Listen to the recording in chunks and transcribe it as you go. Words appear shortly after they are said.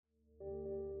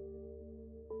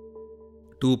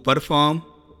to perform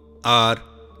or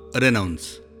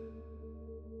renounce.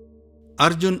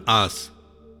 Arjun asks,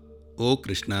 O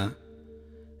Krishna,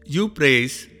 you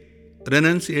praise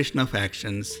renunciation of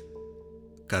actions,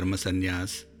 karma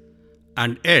sannyas,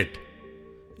 and yet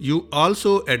you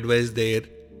also advise their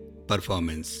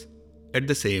performance at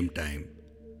the same time.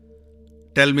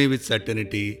 Tell me with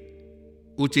certainty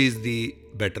which is the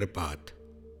better path.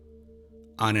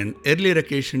 On an earlier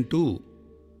occasion, too,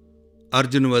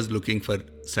 Arjuna was looking for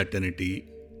certainty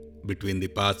between the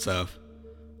paths of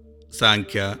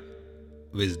Sankhya,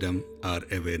 wisdom or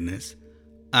awareness,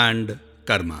 and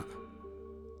karma.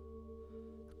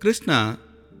 Krishna,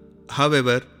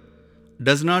 however,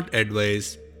 does not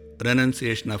advise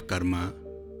renunciation of karma,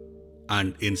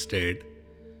 and instead,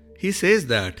 he says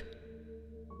that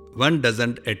one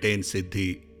doesn't attain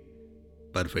siddhi,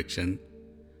 perfection,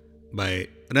 by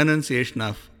renunciation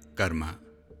of karma.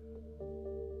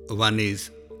 One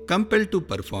is compelled to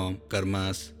perform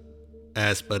karmas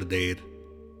as per their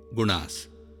gunas,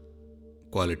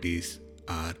 qualities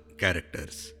or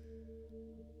characters.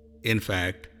 In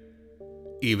fact,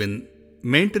 even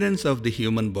maintenance of the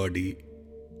human body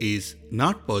is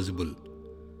not possible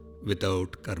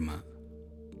without karma.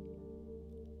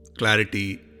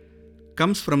 Clarity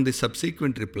comes from the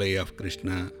subsequent reply of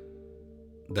Krishna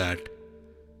that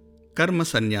karma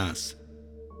sannyas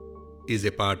is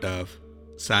a part of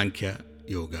Sankhya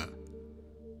Yoga.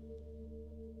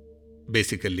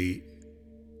 Basically,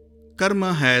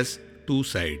 karma has two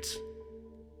sides.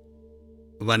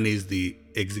 One is the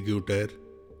executor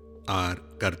or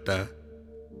karta,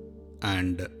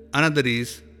 and another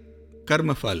is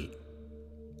karma phal,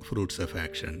 fruits of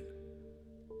action.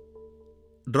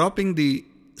 Dropping the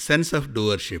sense of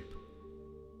doership,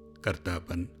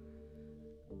 kartapan,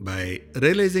 by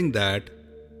realizing that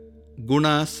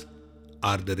gunas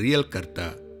are the real karta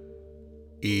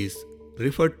is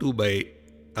referred to by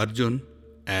Arjun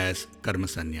as karma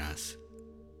sannyas.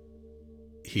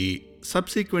 He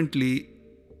subsequently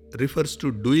refers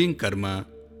to doing karma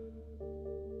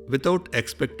without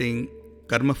expecting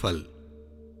karma phal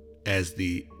as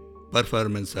the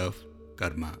performance of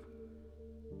karma.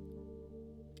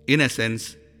 In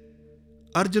essence,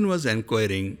 Arjun was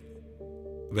inquiring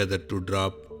whether to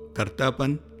drop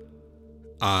kartapan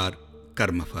or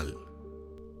karma phal.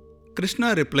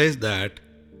 Krishna replies that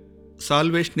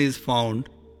salvation is found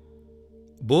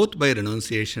both by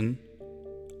renunciation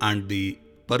and the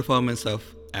performance of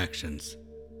actions.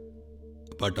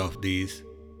 But of these,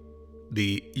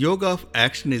 the yoga of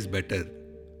action is better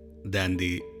than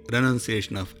the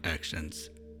renunciation of actions.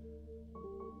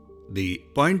 The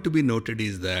point to be noted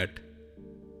is that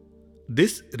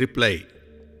this reply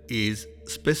is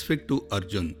specific to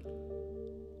Arjun,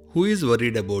 who is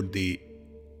worried about the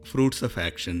fruits of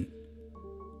action,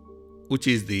 which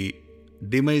is the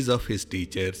demise of his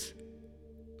teachers,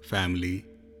 family,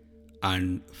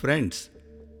 and friends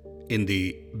in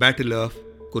the battle of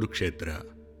Kurukshetra.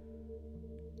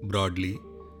 Broadly,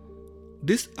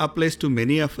 this applies to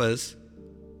many of us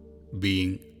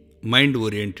being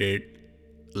mind-oriented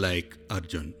like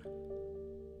Arjun.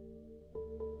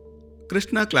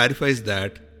 Krishna clarifies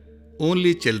that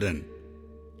only children,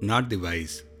 not the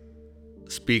wise,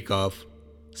 speak of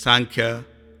Sankhya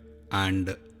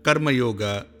and Karma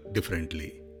Yoga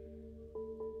differently.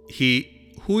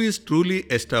 He who is truly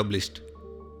established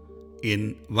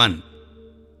in one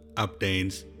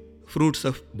obtains fruits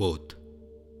of both.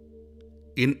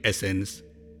 In essence,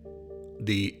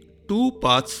 the two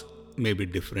paths may be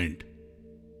different,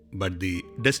 but the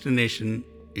destination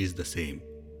is the same.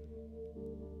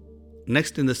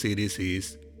 Next in the series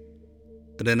is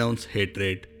Renounce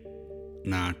Hatred,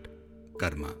 Not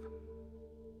Karma.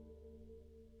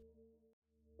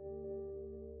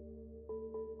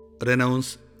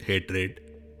 Renounce hatred,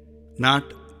 not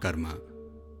karma.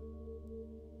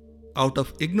 Out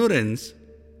of ignorance,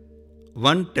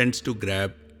 one tends to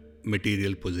grab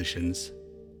material possessions,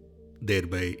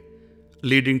 thereby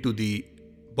leading to the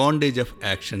bondage of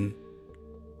action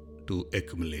to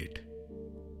accumulate.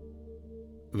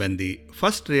 When the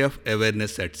first ray of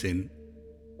awareness sets in,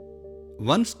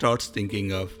 one starts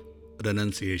thinking of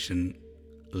renunciation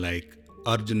like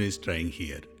Arjuna is trying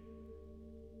here.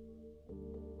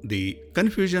 The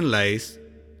confusion lies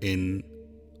in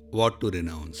what to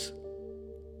renounce.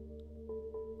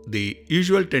 The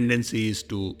usual tendency is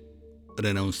to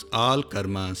renounce all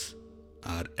karmas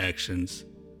or actions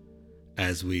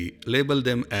as we label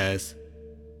them as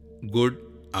good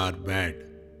or bad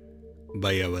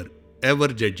by our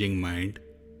ever-judging mind,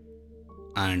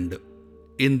 and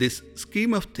in this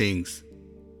scheme of things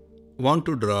want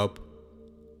to drop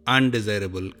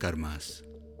undesirable karmas.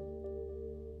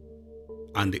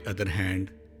 On the other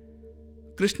hand,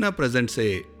 Krishna presents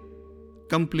a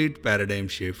complete paradigm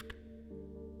shift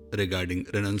regarding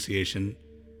renunciation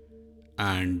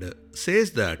and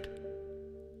says that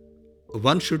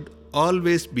one should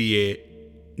always be a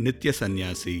Nitya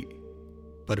Sannyasi,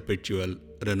 perpetual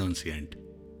renunciant.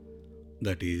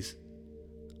 That is,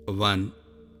 one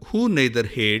who neither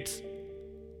hates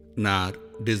nor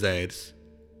desires,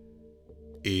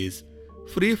 is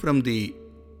free from the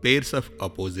pairs of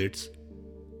opposites,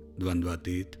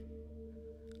 Dvandvatit,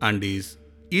 and is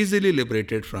easily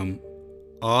liberated from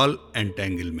all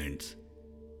entanglements.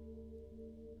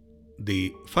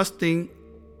 The first thing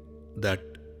that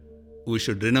we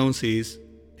should renounce is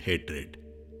hatred.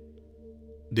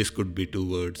 This could be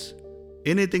towards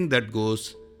anything that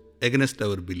goes against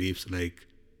our beliefs like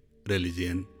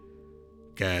religion,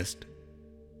 caste,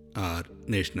 or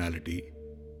nationality.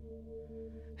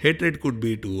 Hatred could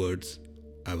be towards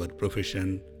our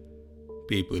profession,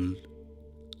 people,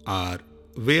 or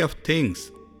way of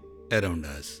things around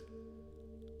us.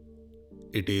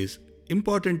 It is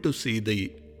important to see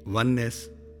the oneness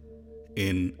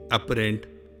in apparent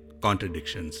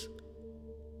contradictions.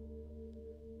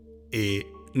 A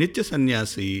Nitya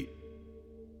Sannyasi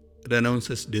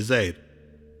renounces desire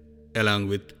along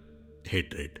with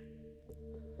hatred.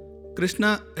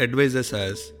 Krishna advises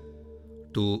us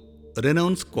to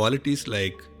renounce qualities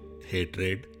like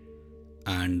hatred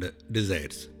and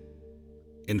desires.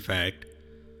 In fact,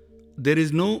 there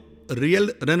is no real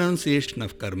renunciation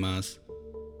of karmas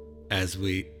as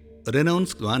we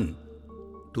renounce one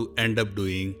to end up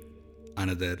doing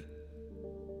another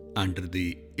under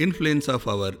the influence of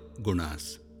our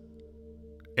gunas.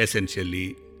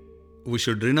 Essentially, we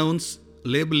should renounce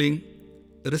labeling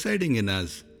residing in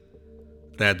us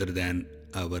rather than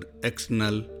our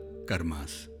external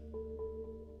karmas.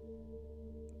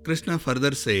 Krishna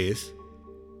further says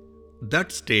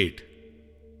that state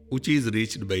which is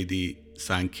reached by the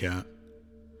Sankhya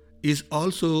is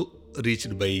also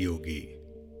reached by yogi.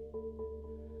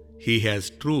 He has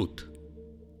truth,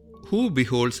 who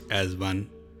beholds as one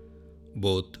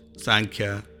both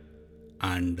Sankhya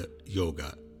and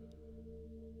Yoga.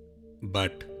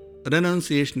 But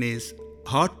renunciation is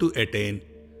hard to attain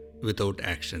without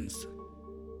actions.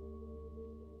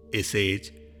 A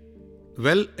sage,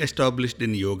 well established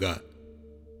in yoga,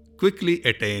 quickly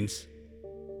attains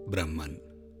Brahman.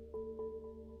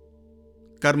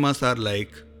 Karmas are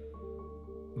like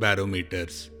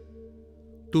barometers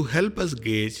to help us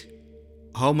gauge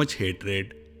how much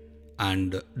hatred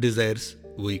and desires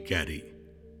we carry.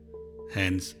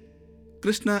 Hence,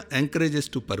 Krishna encourages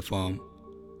to perform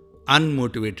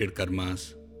unmotivated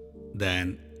karmas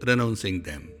than renouncing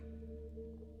them.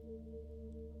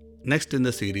 Next in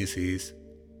the series is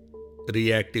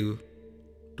reactive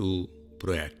to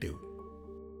proactive.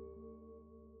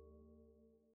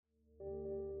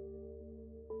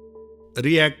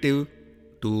 Reactive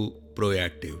to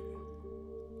proactive.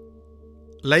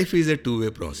 Life is a two-way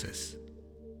process.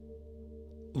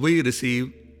 We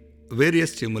receive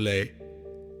various stimuli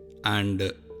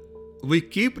and we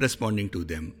keep responding to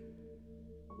them.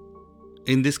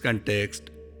 In this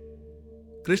context,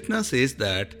 Krishna says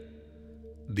that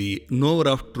the knower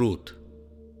of truth,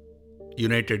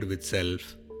 united with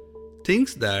self,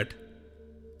 thinks that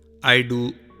I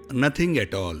do nothing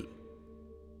at all,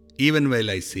 even while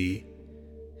I see,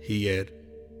 hear,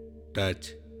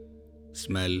 touch,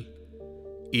 smell,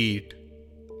 eat,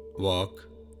 walk,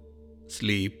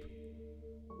 sleep,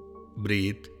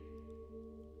 breathe,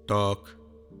 talk,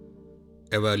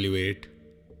 evaluate,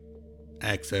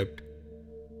 accept,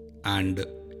 and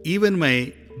even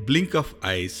my blink of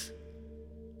eyes,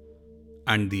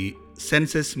 and the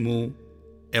senses move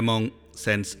among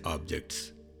sense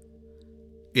objects.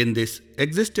 In this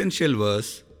existential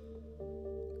verse,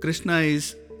 Krishna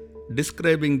is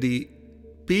describing the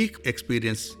peak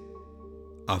experience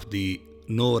of the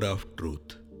knower of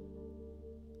truth.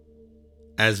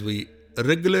 As we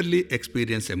regularly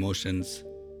experience emotions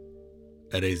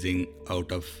arising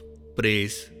out of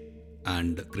praise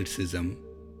and criticism,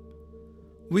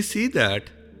 we see that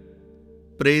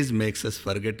praise makes us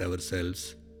forget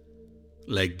ourselves,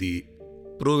 like the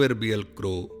proverbial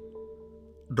crow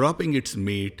dropping its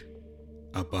meat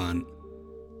upon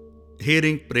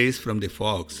hearing praise from the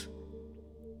fox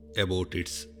about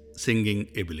its singing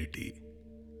ability.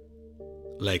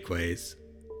 Likewise,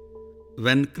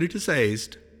 when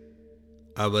criticized,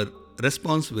 our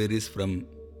response varies from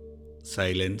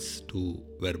silence to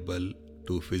verbal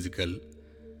to physical,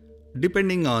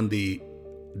 depending on the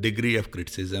degree of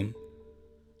criticism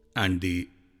and the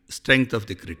strength of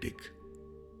the critic.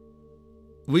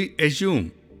 We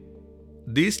assume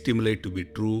these stimuli to be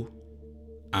true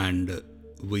and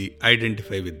we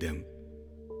identify with them.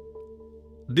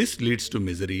 This leads to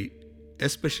misery,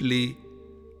 especially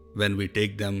when we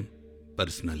take them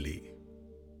personally.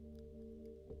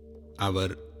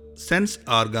 Our sense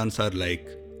organs are like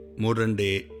modern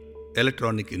day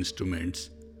electronic instruments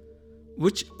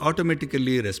which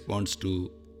automatically responds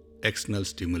to external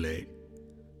stimuli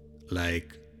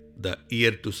like the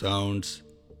ear to sounds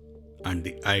and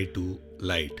the eye to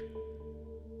light,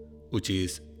 which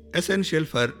is essential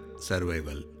for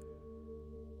survival.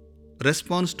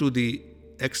 Response to the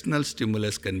external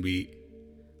stimulus can be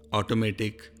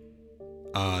automatic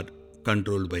or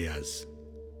controlled by us.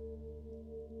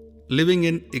 Living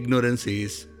in ignorance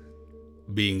is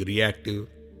being reactive,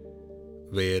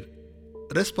 where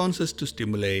responses to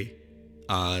stimuli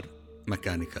are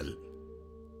mechanical.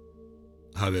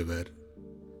 However,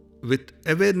 with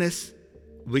awareness,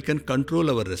 we can control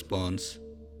our response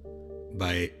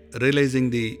by realizing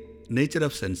the nature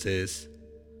of senses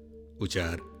which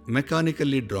are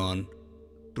mechanically drawn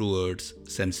towards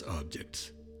sense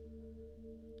objects.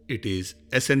 It is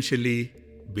essentially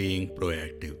being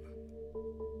proactive.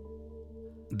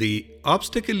 The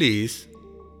obstacle is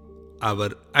our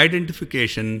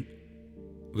identification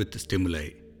with stimuli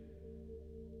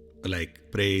like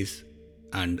praise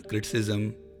and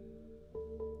criticism,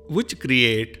 which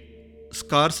create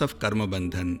scars of karma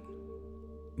bandhan,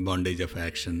 bondage of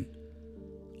action,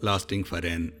 lasting for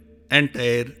an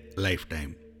entire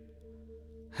lifetime.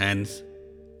 Hence,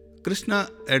 Krishna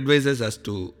advises us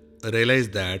to realize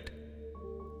that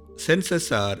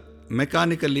senses are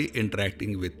mechanically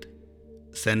interacting with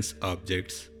sense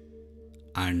objects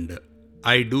and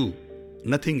I do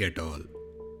nothing at all.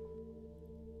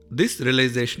 This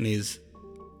realization is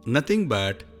nothing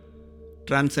but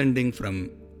transcending from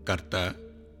karta,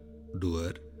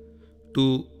 doer,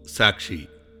 to sakshi,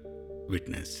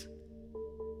 witness.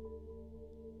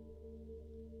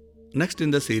 Next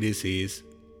in the series is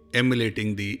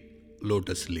emulating the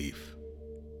lotus leaf.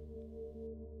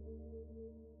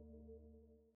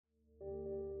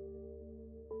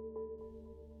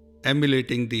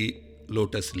 Emulating the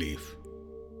lotus leaf.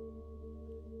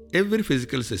 Every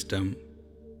physical system,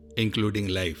 including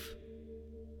life,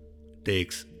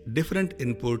 takes different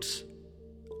inputs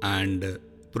and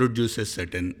produces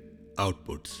certain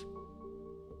outputs.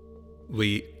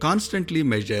 We constantly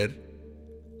measure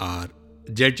or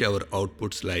judge our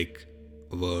outputs like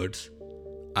words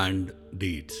and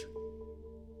deeds.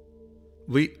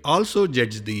 We also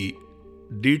judge the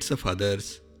deeds of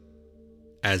others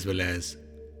as well as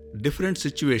different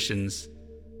situations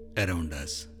around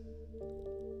us.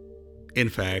 In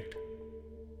fact,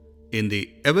 in the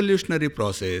evolutionary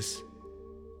process,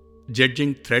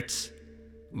 judging threats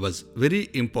was very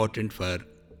important for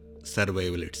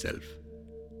survival itself.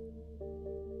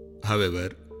 However,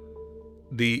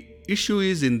 the issue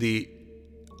is in the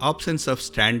absence of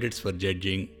standards for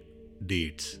judging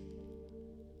deeds,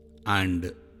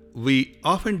 and we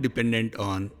often dependent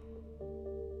on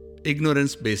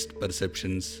ignorance-based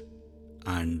perceptions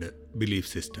and belief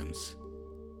systems.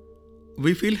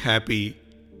 We feel happy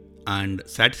and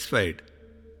satisfied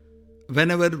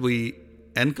whenever we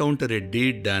encounter a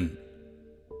deed done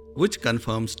which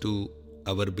conforms to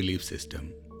our belief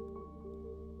system.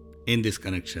 In this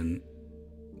connection,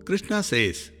 Krishna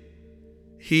says,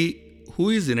 he who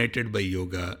is united by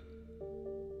yoga,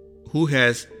 who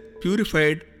has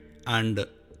purified and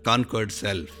conquered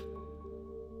self,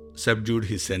 subdued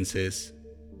his senses,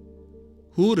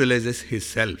 who realizes his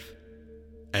self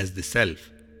as the self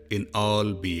in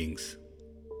all beings,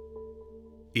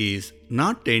 is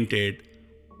not tainted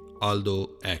although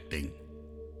acting.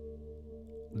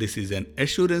 This is an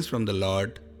assurance from the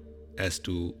Lord as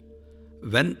to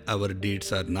when our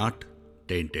deeds are not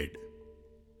tainted.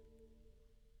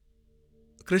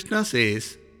 Krishna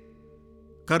says,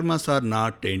 karmas are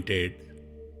not tainted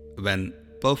when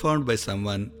performed by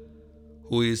someone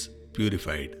who is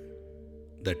purified,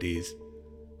 that is,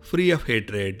 free of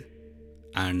hatred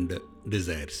and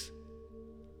desires,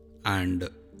 and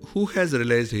who has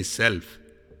realized his self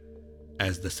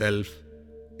as the self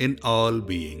in all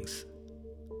beings.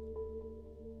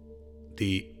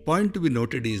 The point to be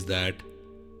noted is that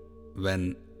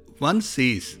when one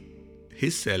sees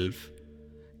his self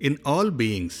in all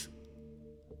beings,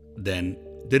 then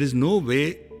there is no way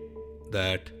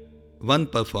that one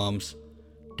performs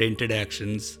tainted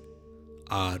actions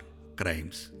or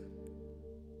crimes.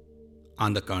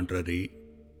 On the contrary,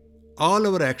 all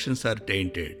our actions are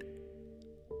tainted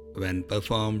when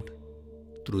performed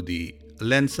through the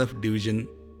lens of division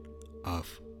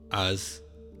of us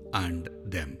and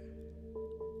them.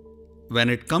 When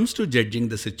it comes to judging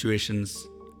the situations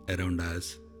around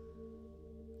us,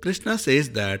 Krishna says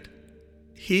that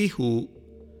he who,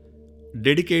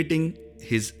 dedicating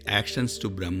his actions to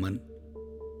Brahman,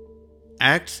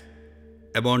 acts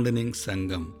abandoning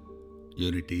Sangam,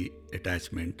 unity,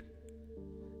 attachment,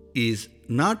 is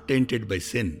not tainted by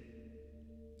sin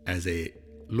as a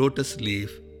lotus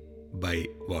leaf by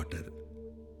water.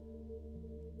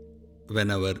 When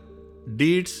our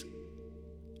deeds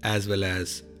as well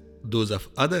as those of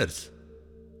others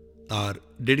are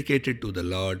dedicated to the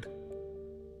Lord,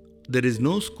 there is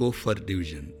no scope for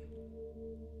division.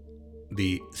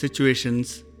 The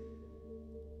situations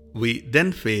we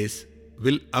then face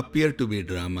will appear to be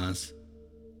dramas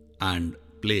and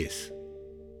plays,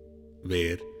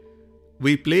 where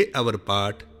we play our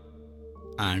part,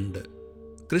 and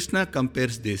Krishna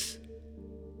compares this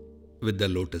with the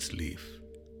lotus leaf.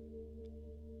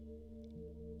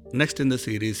 Next in the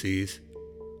series is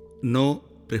No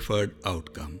Preferred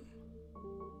Outcome.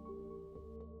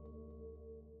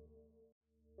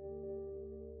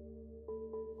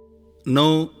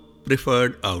 No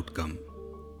preferred outcome.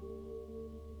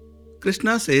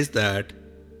 Krishna says that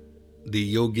the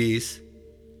yogis,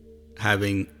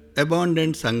 having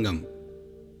abundant Sangam,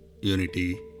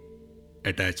 unity,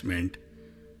 attachment,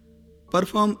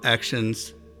 perform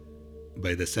actions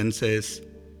by the senses,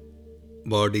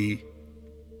 body,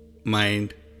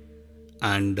 mind,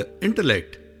 and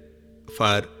intellect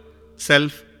for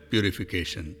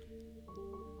self-purification.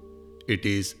 It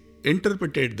is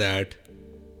interpreted that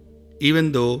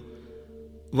even though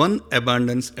one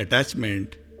abandons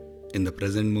attachment in the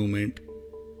present moment,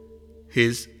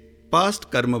 his past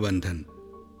karma bandhan,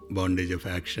 bondage of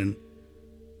action,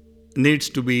 needs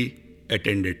to be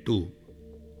attended to.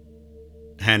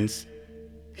 Hence,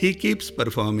 he keeps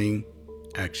performing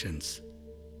actions.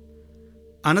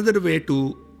 Another way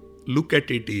to look at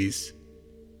it is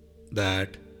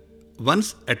that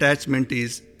once attachment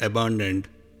is abandoned,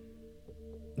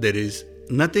 there is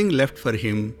nothing left for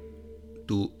him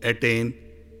to attain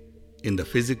in the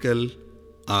physical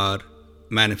or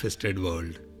manifested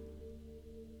world,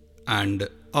 and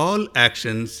all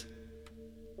actions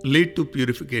lead to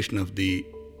purification of the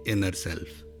inner self.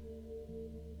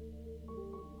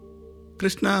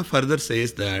 Krishna further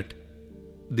says that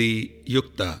the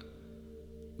yukta,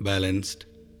 balanced,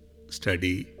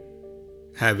 steady,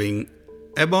 having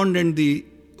abandoned the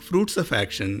fruits of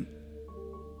action,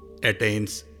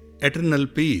 attains eternal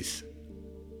peace,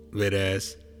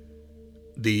 whereas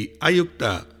the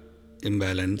ayukta,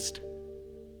 imbalanced,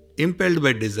 impelled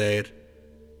by desire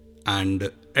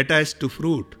and attached to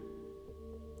fruit,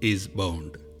 is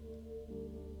bound.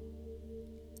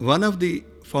 One of the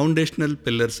foundational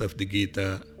pillars of the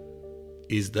Gita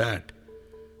is that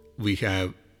we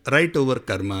have right over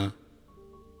karma,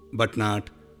 but not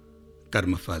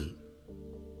karmafal,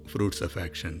 fruits of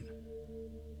action.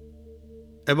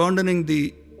 Abandoning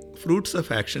the fruits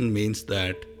of action means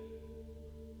that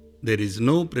there is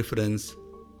no preference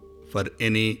for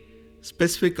any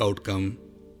specific outcome,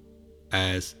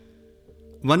 as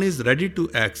one is ready to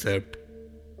accept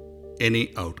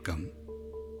any outcome,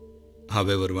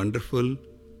 however wonderful,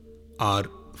 or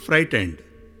frightened,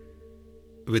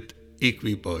 with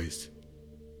equipoise.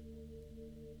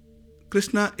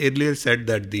 Krishna earlier said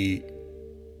that the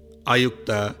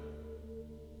ayukta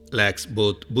lacks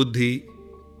both buddhi,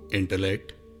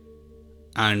 intellect,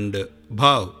 and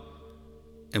bhav,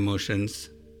 emotions,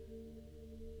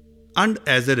 and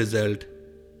as a result,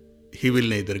 he will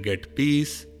neither get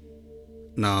peace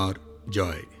nor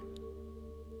joy.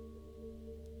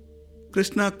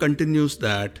 Krishna continues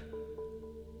that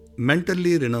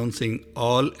mentally renouncing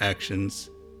all actions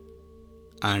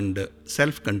and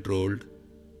self-controlled,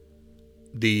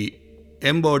 the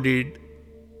embodied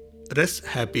rests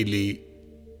happily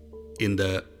in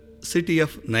the city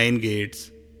of 9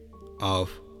 gates of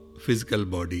physical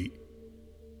body,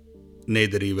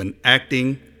 neither even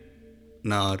acting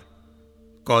nor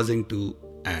causing to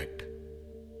act.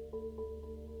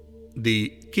 The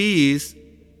key is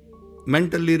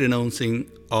mentally renouncing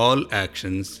all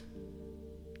actions,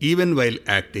 even while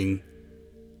acting,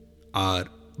 or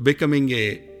becoming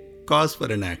a cause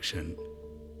for an action.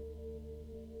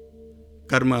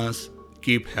 Karmas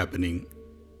keep happening,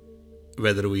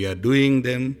 whether we are doing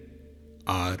them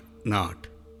or not,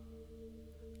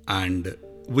 and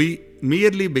we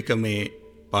merely become a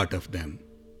part of them.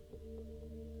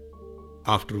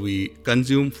 After we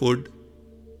consume food,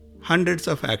 hundreds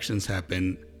of actions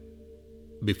happen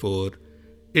before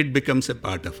it becomes a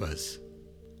part of us,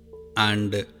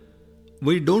 and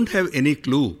we don't have any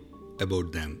clue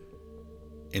about them.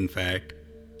 In fact,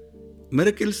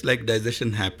 miracles like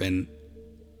digestion happen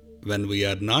when we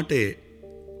are not a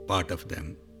part of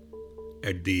them,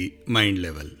 at the mind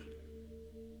level.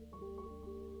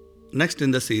 Next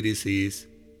in the series is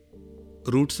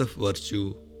Roots of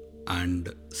Virtue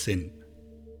and Sin.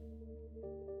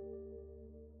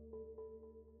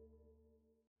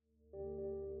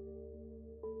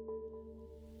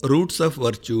 Roots of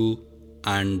Virtue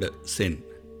and Sin.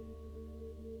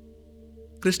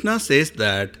 Krishna says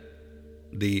that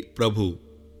the Prabhu,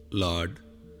 Lord,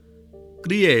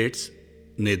 creates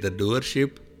neither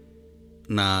doership,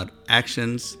 nor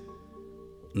actions,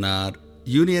 nor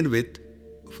union with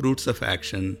fruits of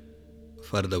action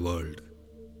for the world.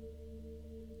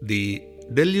 The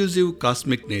delusive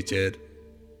cosmic nature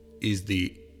is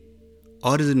the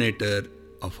originator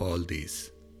of all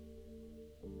these.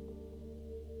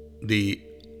 The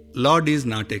Lord is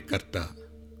not a karta,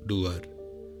 doer,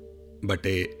 but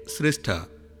a srishta,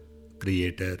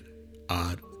 creator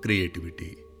or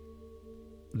creativity.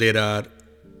 There are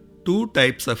two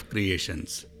types of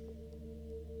creations.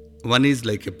 One is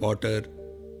like a potter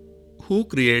who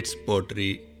creates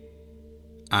pottery,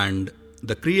 and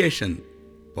the creation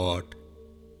pot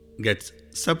gets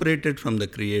separated from the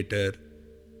creator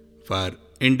for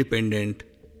independent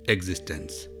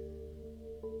existence.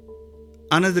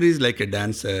 Another is like a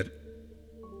dancer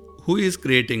who is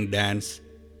creating dance,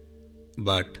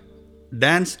 but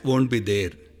dance won't be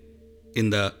there in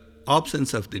the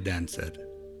absence of the dancer.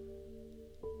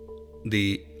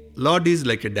 The Lord is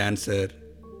like a dancer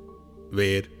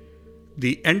where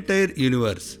the entire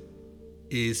universe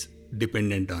is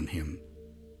dependent on him,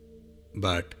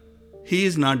 but he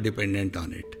is not dependent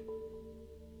on it.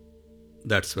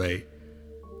 That's why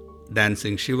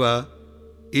dancing Shiva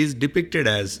is depicted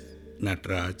as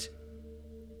Nataraj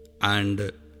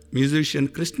and musician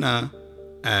Krishna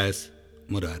as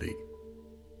Murari.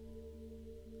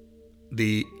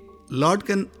 The Lord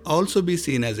can also be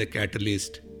seen as a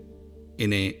catalyst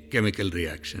in a chemical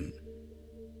reaction,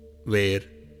 where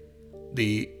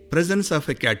the presence of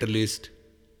a catalyst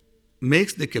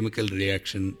makes the chemical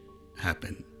reaction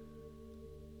happen.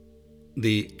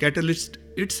 The catalyst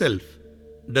itself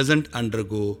doesn't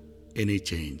undergo any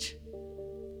change.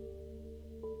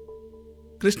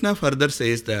 Krishna further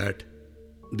says that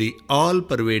the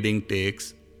all-pervading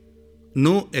takes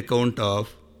no account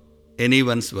of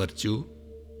anyone's virtue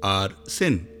or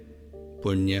sin,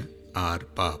 punya or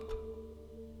pap.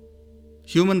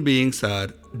 Human beings are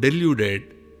deluded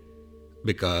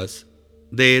because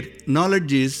their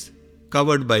knowledge is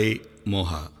covered by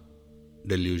moha,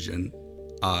 delusion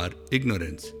or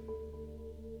ignorance.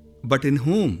 But in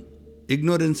whom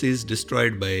ignorance is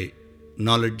destroyed by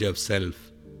knowledge of self,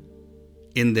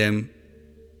 in them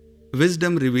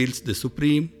wisdom reveals the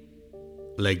supreme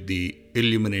like the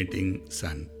illuminating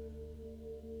sun.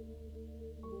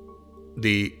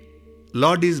 The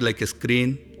Lord is like a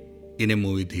screen in a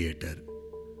movie theater,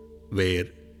 where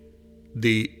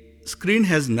the screen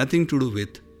has nothing to do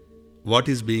with what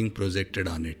is being projected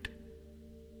on it,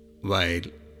 while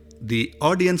the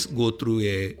audience go through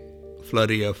a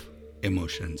flurry of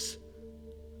emotions.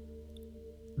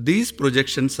 These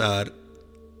projections are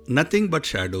nothing but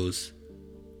shadows,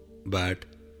 but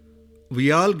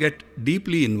we all get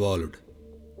deeply involved,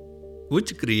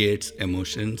 which creates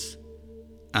emotions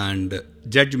and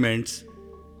judgments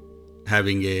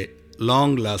having a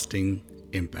long-lasting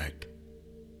impact.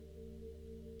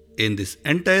 In this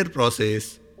entire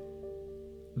process,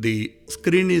 the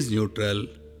screen is neutral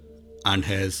and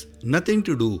has nothing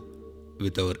to do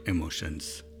with our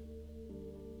emotions.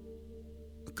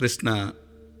 Krishna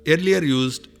earlier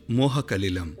used Moha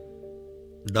Kalilam,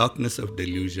 darkness of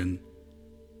delusion,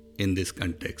 in this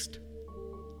context.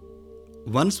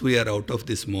 Once we are out of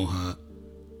this moha,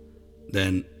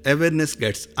 then awareness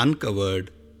gets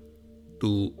uncovered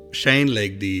to shine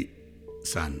like the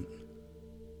sun.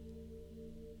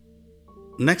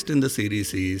 Next in the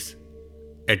series is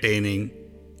Attaining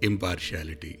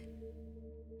Impartiality.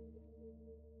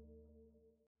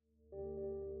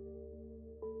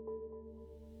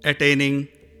 Attaining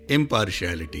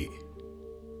impartiality.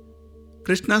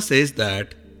 Krishna says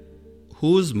that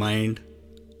whose mind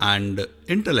and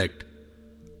intellect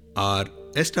are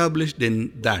established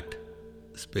in that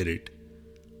spirit,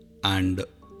 and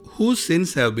whose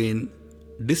sins have been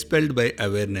dispelled by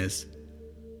awareness,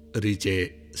 reach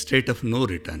a state of no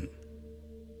return.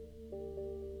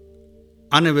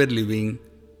 Unaware living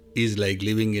is like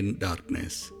living in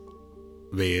darkness,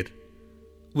 where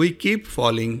we keep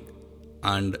falling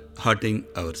and hurting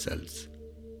ourselves.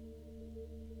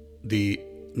 The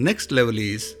next level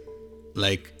is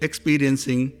like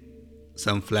experiencing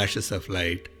some flashes of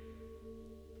light,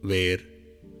 where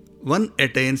one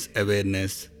attains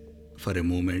awareness for a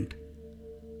moment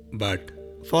but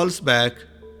falls back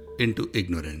into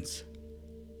ignorance.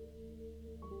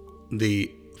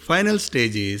 The final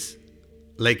stage is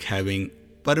like having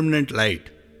permanent light,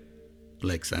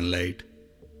 like sunlight,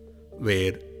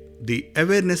 where the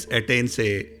awareness attains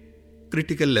a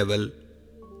critical level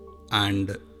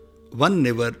and one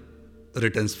never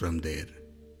returns from there.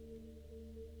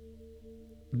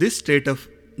 This state of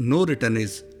no return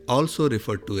is also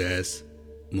referred to as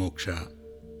moksha,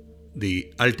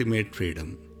 the ultimate freedom.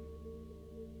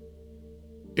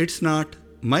 It's not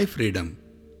my freedom,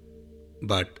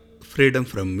 but freedom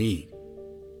from me,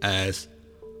 as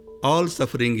all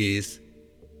suffering is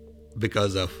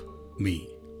because of me.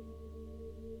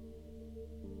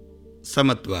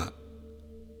 Samatva,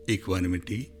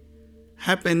 equanimity,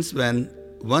 happens when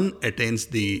one attains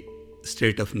the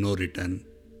state of no return.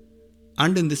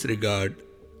 And in this regard,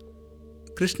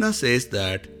 Krishna says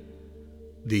that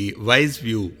the wise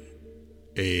view,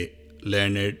 a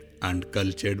learned and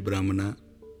cultured Brahmana,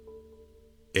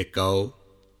 a cow,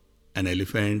 an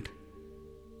elephant,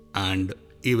 and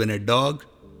even a dog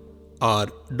or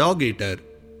dog eater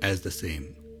as the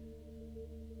same.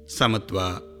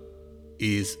 Samatva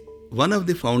is one of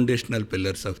the foundational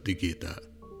pillars of the Gita.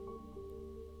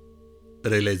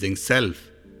 Realizing self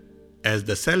as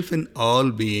the self in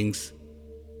all beings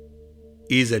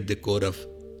is at the core of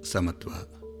Samatva.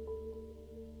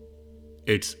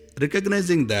 It's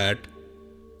recognizing that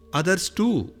others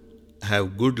too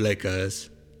have good like us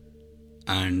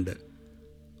and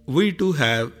we too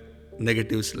have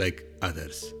negatives like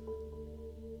others.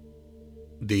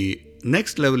 The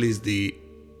next level is the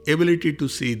ability to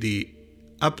see the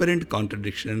apparent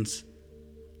contradictions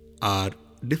or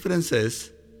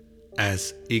differences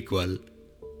as equal,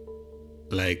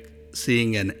 like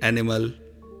seeing an animal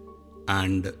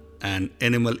and an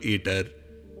animal eater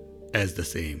as the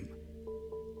same.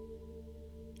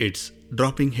 It's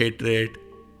dropping hatred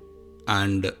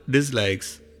and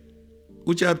dislikes,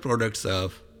 which are products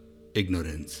of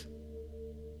ignorance.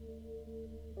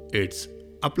 It's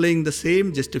applying the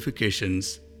same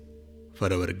justifications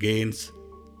for our gains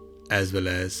as well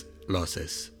as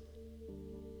losses.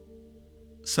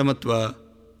 Samatva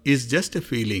is just a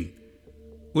feeling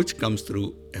which comes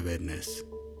through awareness.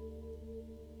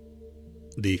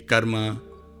 The karma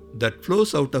that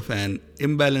flows out of an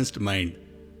imbalanced mind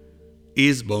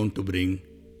is bound to bring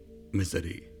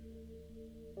misery.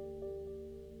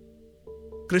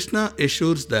 Krishna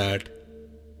assures that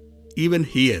even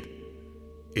here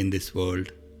in this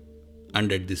world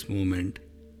and at this moment,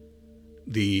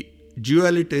 the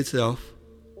dualities of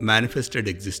manifested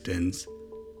existence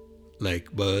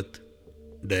like birth,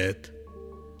 death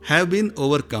have been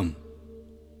overcome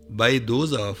by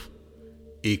those of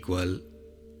equal,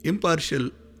 impartial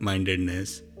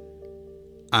mindedness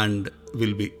and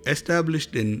will be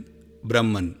established in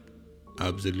Brahman,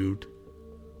 Absolute,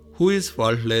 who is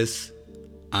faultless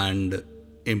and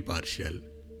impartial.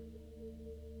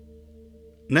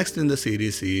 Next in the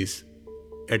series is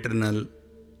Eternal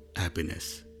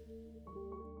Happiness.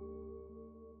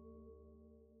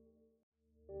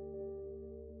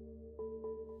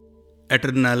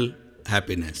 Eternal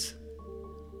happiness.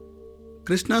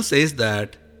 Krishna says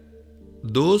that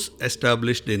those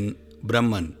established in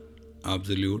Brahman,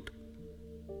 Absolute,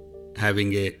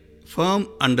 having a firm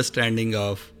understanding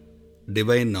of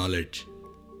divine knowledge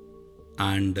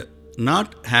and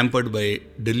not hampered by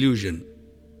delusion,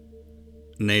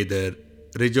 neither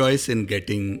rejoice in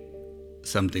getting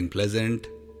something pleasant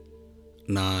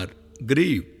nor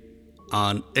grieve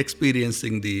on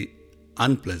experiencing the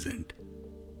unpleasant.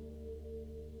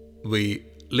 We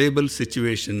label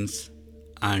situations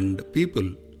and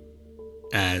people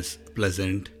as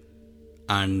pleasant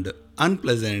and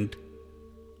unpleasant,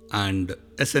 and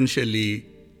essentially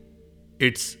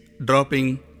it's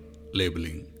dropping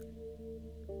labeling.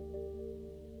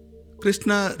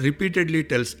 Krishna repeatedly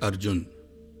tells Arjun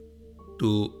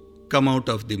to come out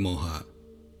of the moha,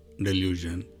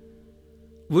 delusion,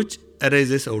 which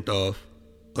arises out of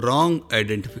wrong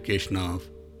identification of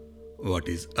what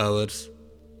is ours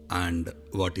and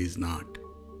what is not.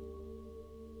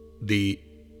 The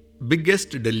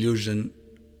biggest delusion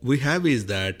we have is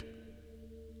that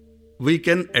we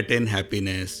can attain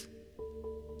happiness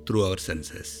through our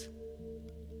senses.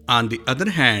 On the other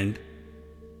hand,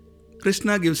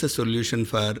 Krishna gives a solution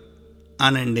for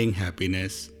unending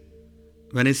happiness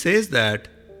when he says that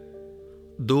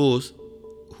those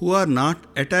who are not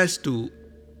attached to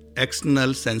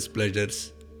external sense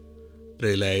pleasures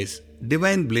realize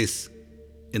divine bliss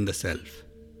in the self.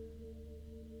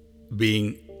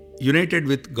 Being united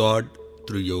with God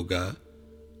through yoga,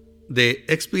 they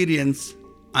experience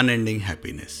unending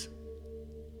happiness.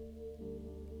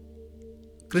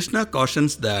 Krishna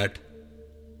cautions that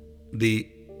the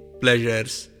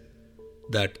pleasures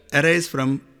that arise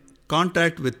from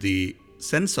contact with the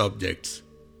sense objects,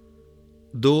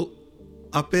 though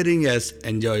appearing as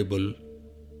enjoyable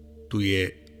to a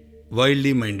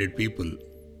wildly minded people,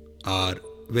 are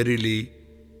verily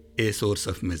a source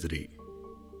of misery.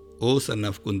 O son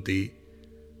of Kunti,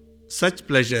 such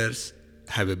pleasures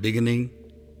have a beginning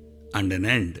and an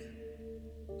end.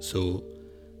 So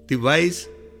the wise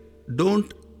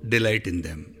don't delight in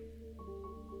them.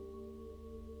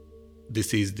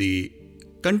 This is the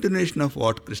continuation of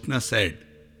what Krishna said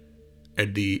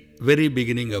at the very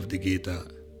beginning of the Gita.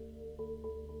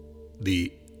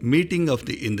 The meeting of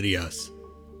the Indriyas,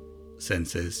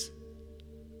 senses,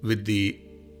 with the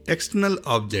external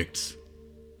objects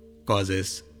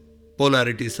causes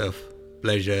polarities of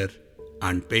pleasure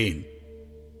and pain,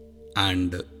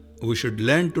 and we should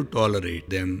learn to tolerate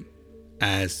them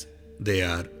as they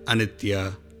are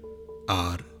anitya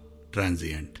or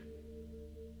transient.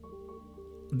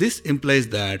 This implies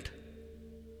that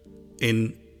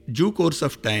in due course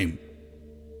of time,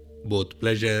 both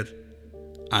pleasure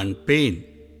and pain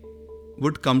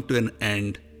would come to an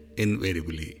end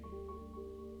invariably.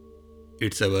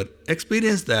 It's our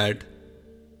experience that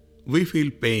we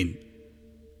feel pain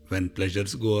when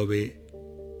pleasures go away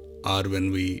or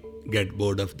when we get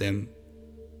bored of them.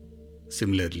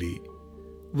 Similarly,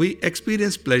 we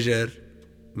experience pleasure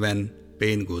when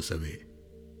pain goes away.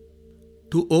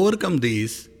 To overcome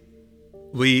these,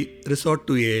 we resort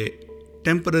to a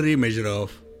temporary measure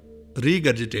of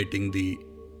regurgitating the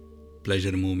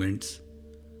pleasure moments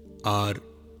or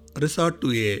resort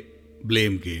to a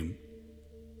blame game.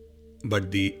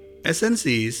 But the essence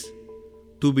is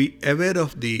to be aware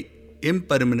of the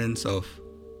impermanence of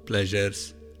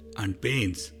pleasures and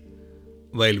pains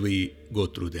while we go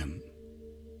through them.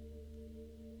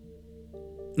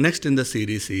 Next in the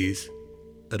series is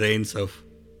Rains of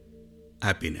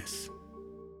Happiness.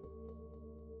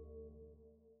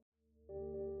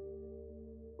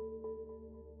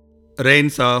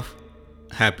 Rains of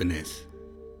Happiness.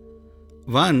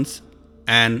 Once,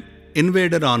 an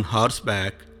invader on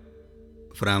horseback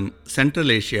from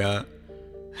Central Asia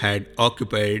had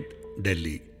occupied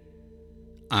Delhi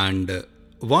and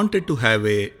wanted to have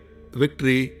a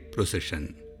victory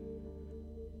procession.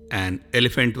 An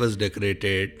elephant was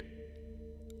decorated,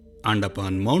 and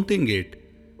upon mounting it,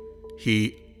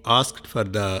 he asked for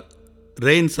the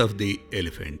reins of the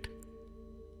elephant.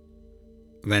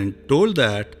 When told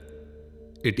that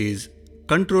it is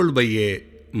controlled by a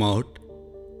moat,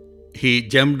 he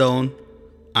jumped down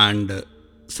and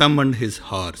summoned his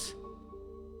horse,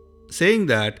 saying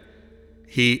that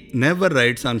he never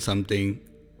rides on something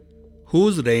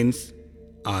whose reins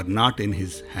are not in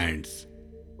his hands.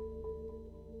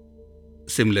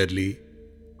 Similarly,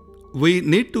 we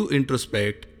need to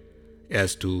introspect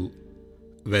as to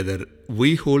whether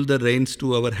we hold the reins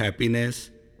to our happiness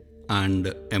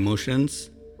and emotions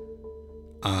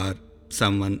or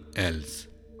someone else.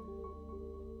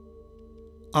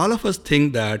 All of us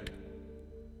think that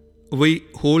we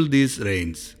hold these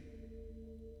reins,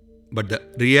 but the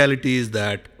reality is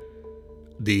that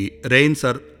the reins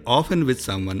are often with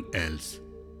someone else.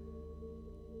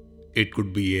 It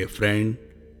could be a friend,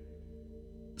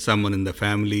 someone in the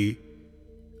family,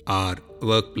 or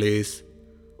workplace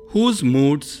whose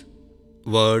moods,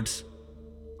 words,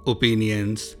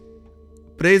 opinions,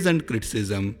 praise and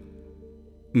criticism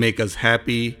make us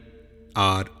happy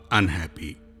or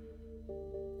unhappy.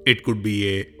 It could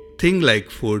be a thing like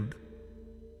food,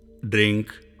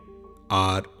 drink,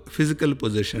 or physical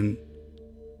possession,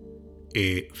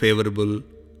 a favorable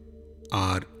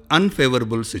or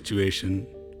unfavorable situation.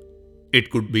 It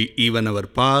could be even our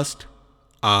past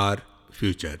or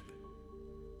future.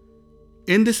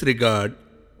 In this regard,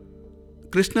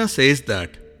 Krishna says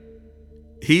that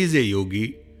he is a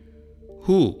yogi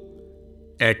who,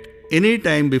 at any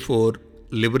time before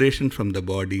liberation from the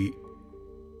body,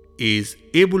 is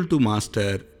able to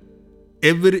master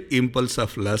every impulse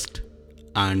of lust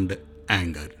and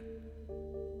anger.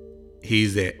 He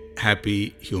is a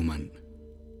happy human.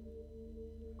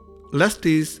 Lust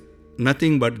is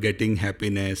nothing but getting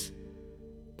happiness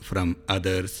from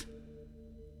others,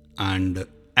 and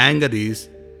anger is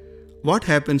what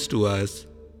happens to us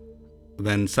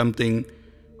when something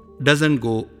doesn't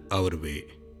go our way.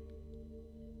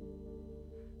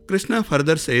 Krishna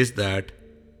further says that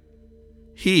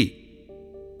he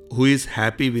who is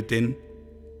happy within,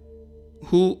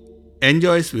 who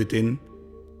enjoys within,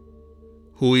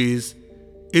 who is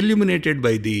illuminated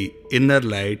by the inner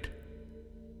light,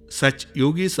 such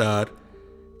yogis are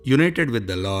united with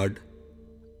the Lord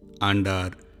and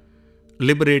are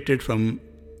liberated from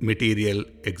material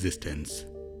existence.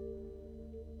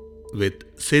 With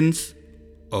sins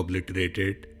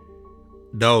obliterated,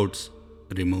 doubts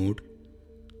removed,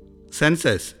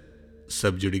 senses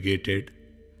subjugated,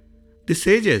 the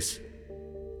sages,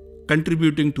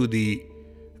 contributing to the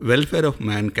welfare of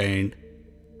mankind,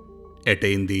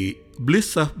 attain the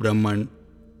bliss of Brahman,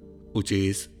 which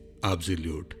is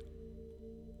absolute.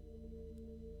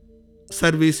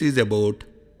 Service is about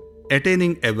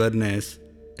attaining awareness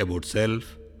about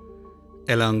self,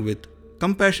 along with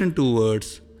compassion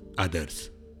towards others.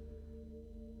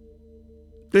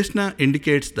 Krishna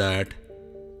indicates that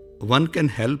one can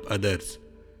help others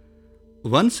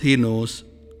once he knows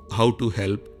how to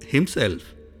help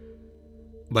himself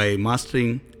by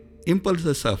mastering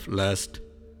impulses of lust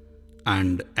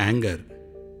and anger,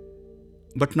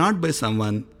 but not by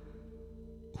someone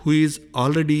who is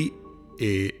already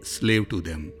a slave to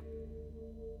them.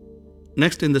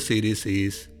 Next in the series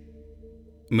is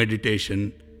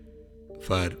meditation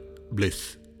for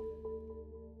bliss.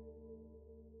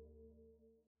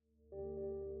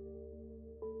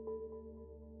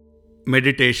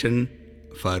 Meditation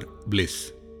for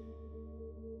bliss.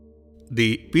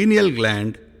 The pineal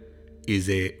gland is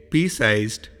a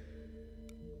pea-sized,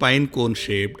 pine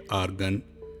cone-shaped organ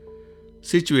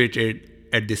situated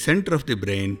at the center of the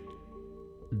brain,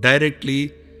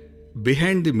 directly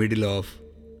behind the middle of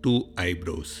two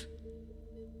eyebrows.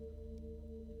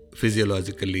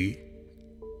 Physiologically,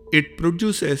 it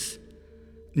produces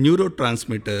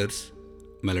neurotransmitters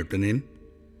melatonin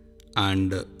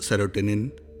and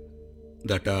serotonin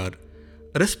that are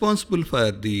responsible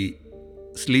for the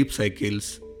sleep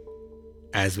cycles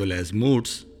as well as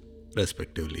moods,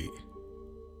 respectively.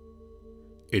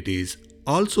 It is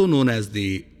also known as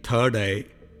the third eye,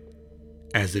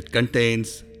 as it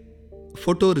contains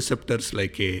photoreceptors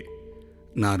like a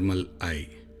normal eye.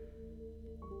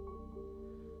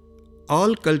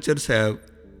 All cultures have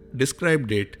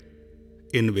described it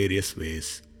in various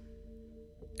ways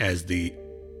as the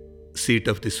seat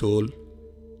of the soul,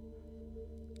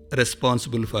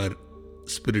 responsible for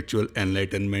spiritual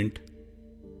enlightenment,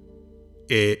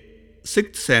 a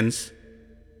sixth sense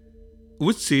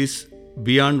which sees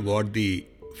beyond what the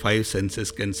five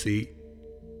senses can see,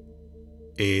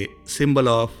 a symbol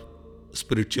of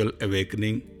spiritual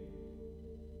awakening,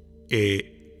 a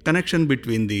connection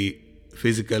between the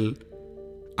physical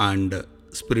and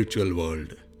spiritual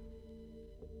world.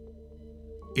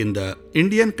 In the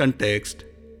Indian context,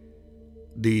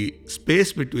 the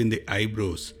space between the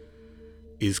eyebrows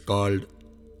is called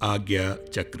Agya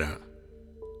Chakra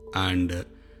and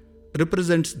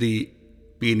represents the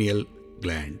pineal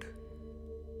gland.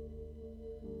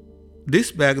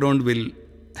 This background will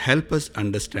help us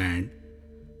understand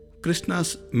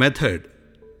Krishna's method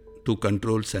to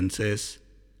control senses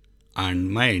and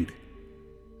mind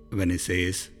when he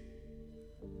says,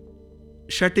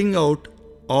 shutting out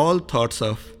all thoughts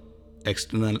of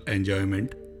external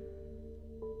enjoyment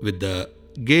with the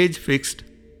gaze fixed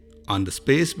on the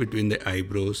space between the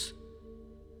eyebrows,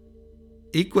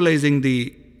 equalizing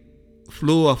the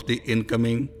flow of the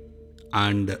incoming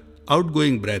and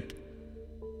outgoing breath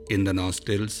in the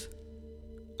nostrils,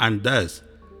 and thus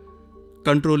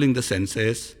controlling the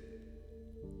senses,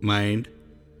 mind,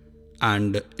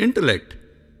 and intellect.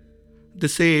 The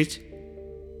sage,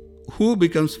 who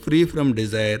becomes free from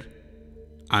desire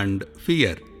and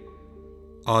fear,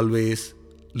 always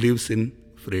lives in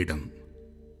freedom.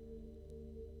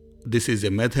 This is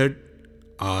a method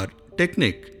or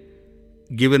technique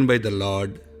given by the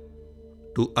Lord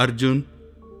to Arjun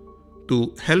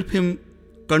to help him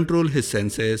control his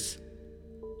senses,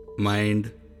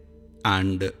 mind,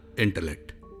 and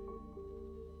intellect.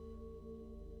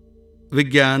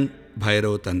 Vigyan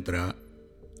Bhairav Tantra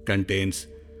contains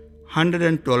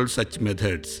 112 such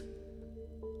methods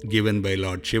given by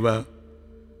Lord Shiva,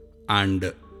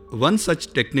 and one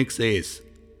such technique says,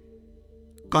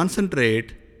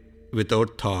 concentrate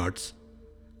without thoughts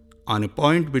on a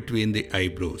point between the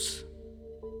eyebrows.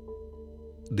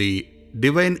 The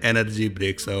divine energy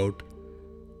breaks out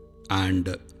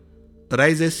and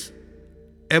rises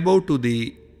above to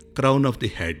the crown of the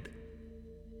head,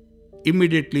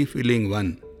 immediately filling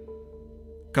one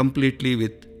completely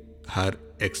with her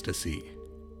ecstasy.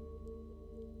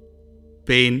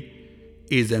 Pain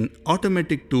is an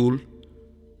automatic tool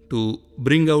to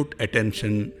bring out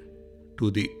attention to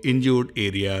the injured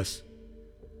areas,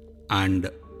 and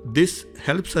this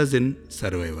helps us in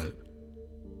survival.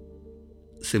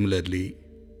 Similarly,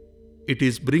 it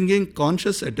is bringing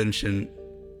conscious attention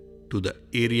to the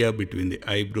area between the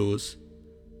eyebrows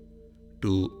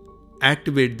to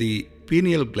activate the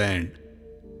pineal gland,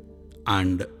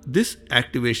 and this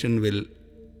activation will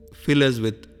fill us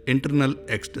with internal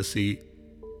ecstasy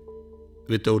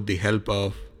without the help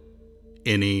of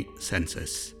any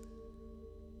senses.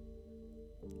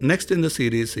 Next in the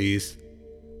series is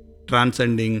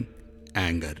Transcending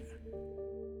Anger.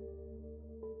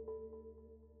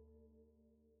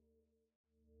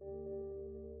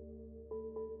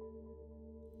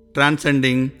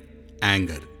 Transcending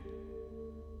Anger.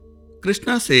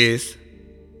 Krishna says,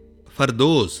 for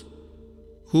those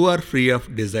who are free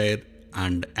of desire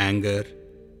and anger,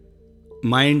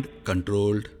 mind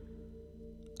controlled,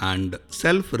 and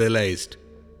self-realized,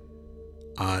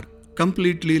 are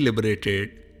completely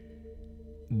liberated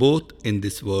both in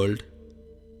this world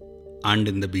and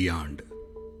in the beyond.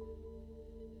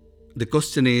 The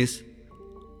question is,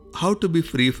 how to be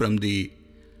free from the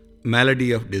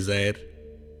malady of desire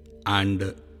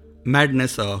and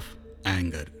madness of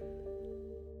anger.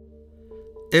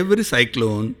 Every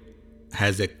cyclone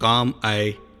has a calm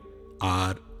eye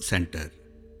or center.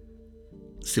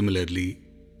 Similarly,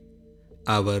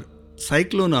 our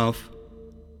cyclone of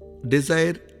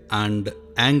desire and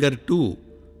anger too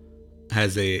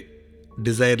has a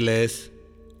desireless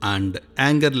and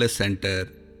angerless center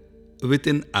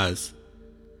within us,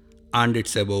 and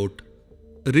it's about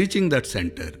reaching that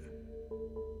center.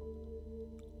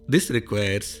 This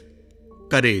requires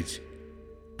courage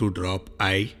to drop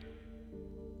I,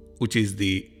 which is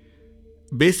the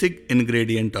basic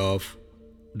ingredient of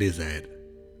desire.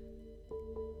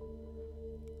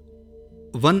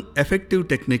 One effective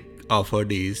technique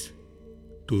offered is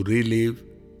to relive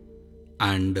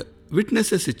and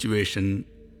witness a situation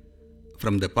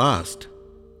from the past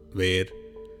where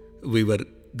we were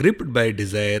gripped by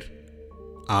desire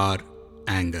or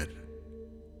anger.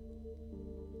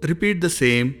 Repeat the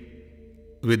same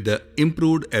with the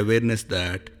improved awareness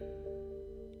that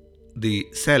the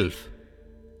self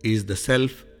is the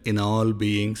self in all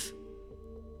beings,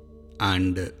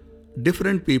 and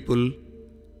different people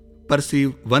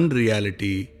perceive one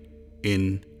reality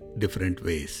in different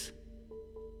ways.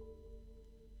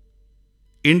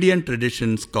 Indian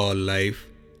traditions call life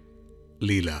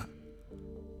Leela,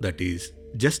 that is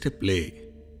just a play,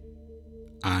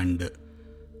 and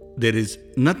there is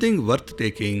nothing worth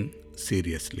taking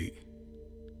seriously.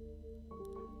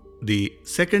 The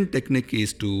second technique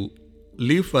is to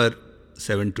live for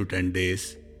 7 to 10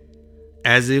 days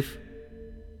as if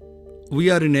we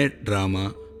are in a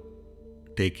drama,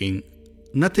 taking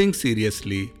nothing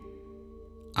seriously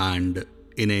and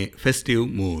in a festive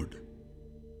mood.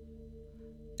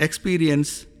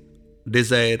 Experience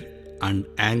desire and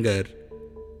anger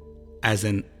as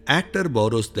an actor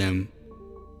borrows them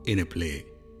in a play.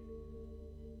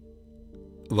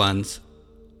 Once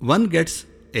one gets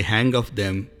a hang of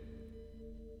them,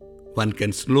 one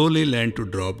can slowly learn to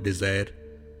drop desire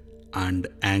and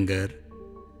anger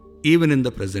even in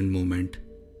the present moment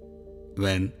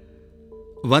when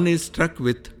one is struck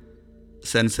with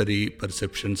sensory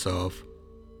perceptions of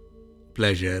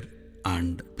pleasure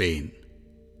and pain,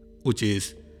 which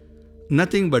is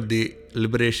nothing but the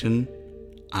liberation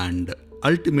and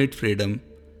ultimate freedom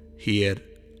here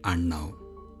and now.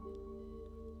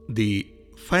 The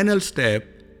final step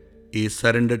is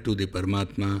surrender to the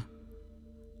Paramatma,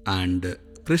 and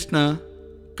Krishna,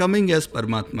 coming as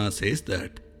Paramatma, says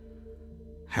that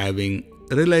having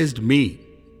realized me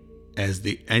as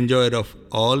the enjoyer of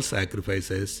all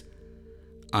sacrifices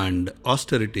and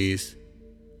austerities,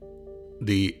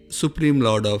 the Supreme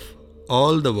Lord of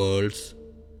all the worlds,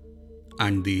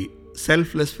 and the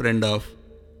selfless friend of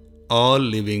all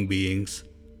living beings,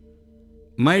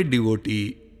 my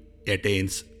devotee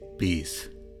attains peace.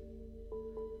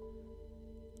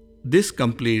 This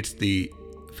completes the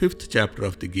 5th chapter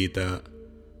of the Gita,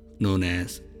 known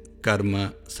as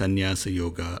Karma Sannyasa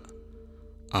Yoga,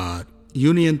 or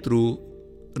union through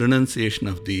renunciation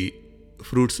of the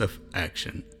fruits of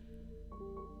action.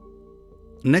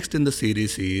 Next in the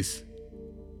series is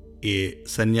a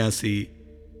sannyasi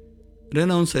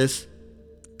renounces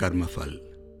karma phal.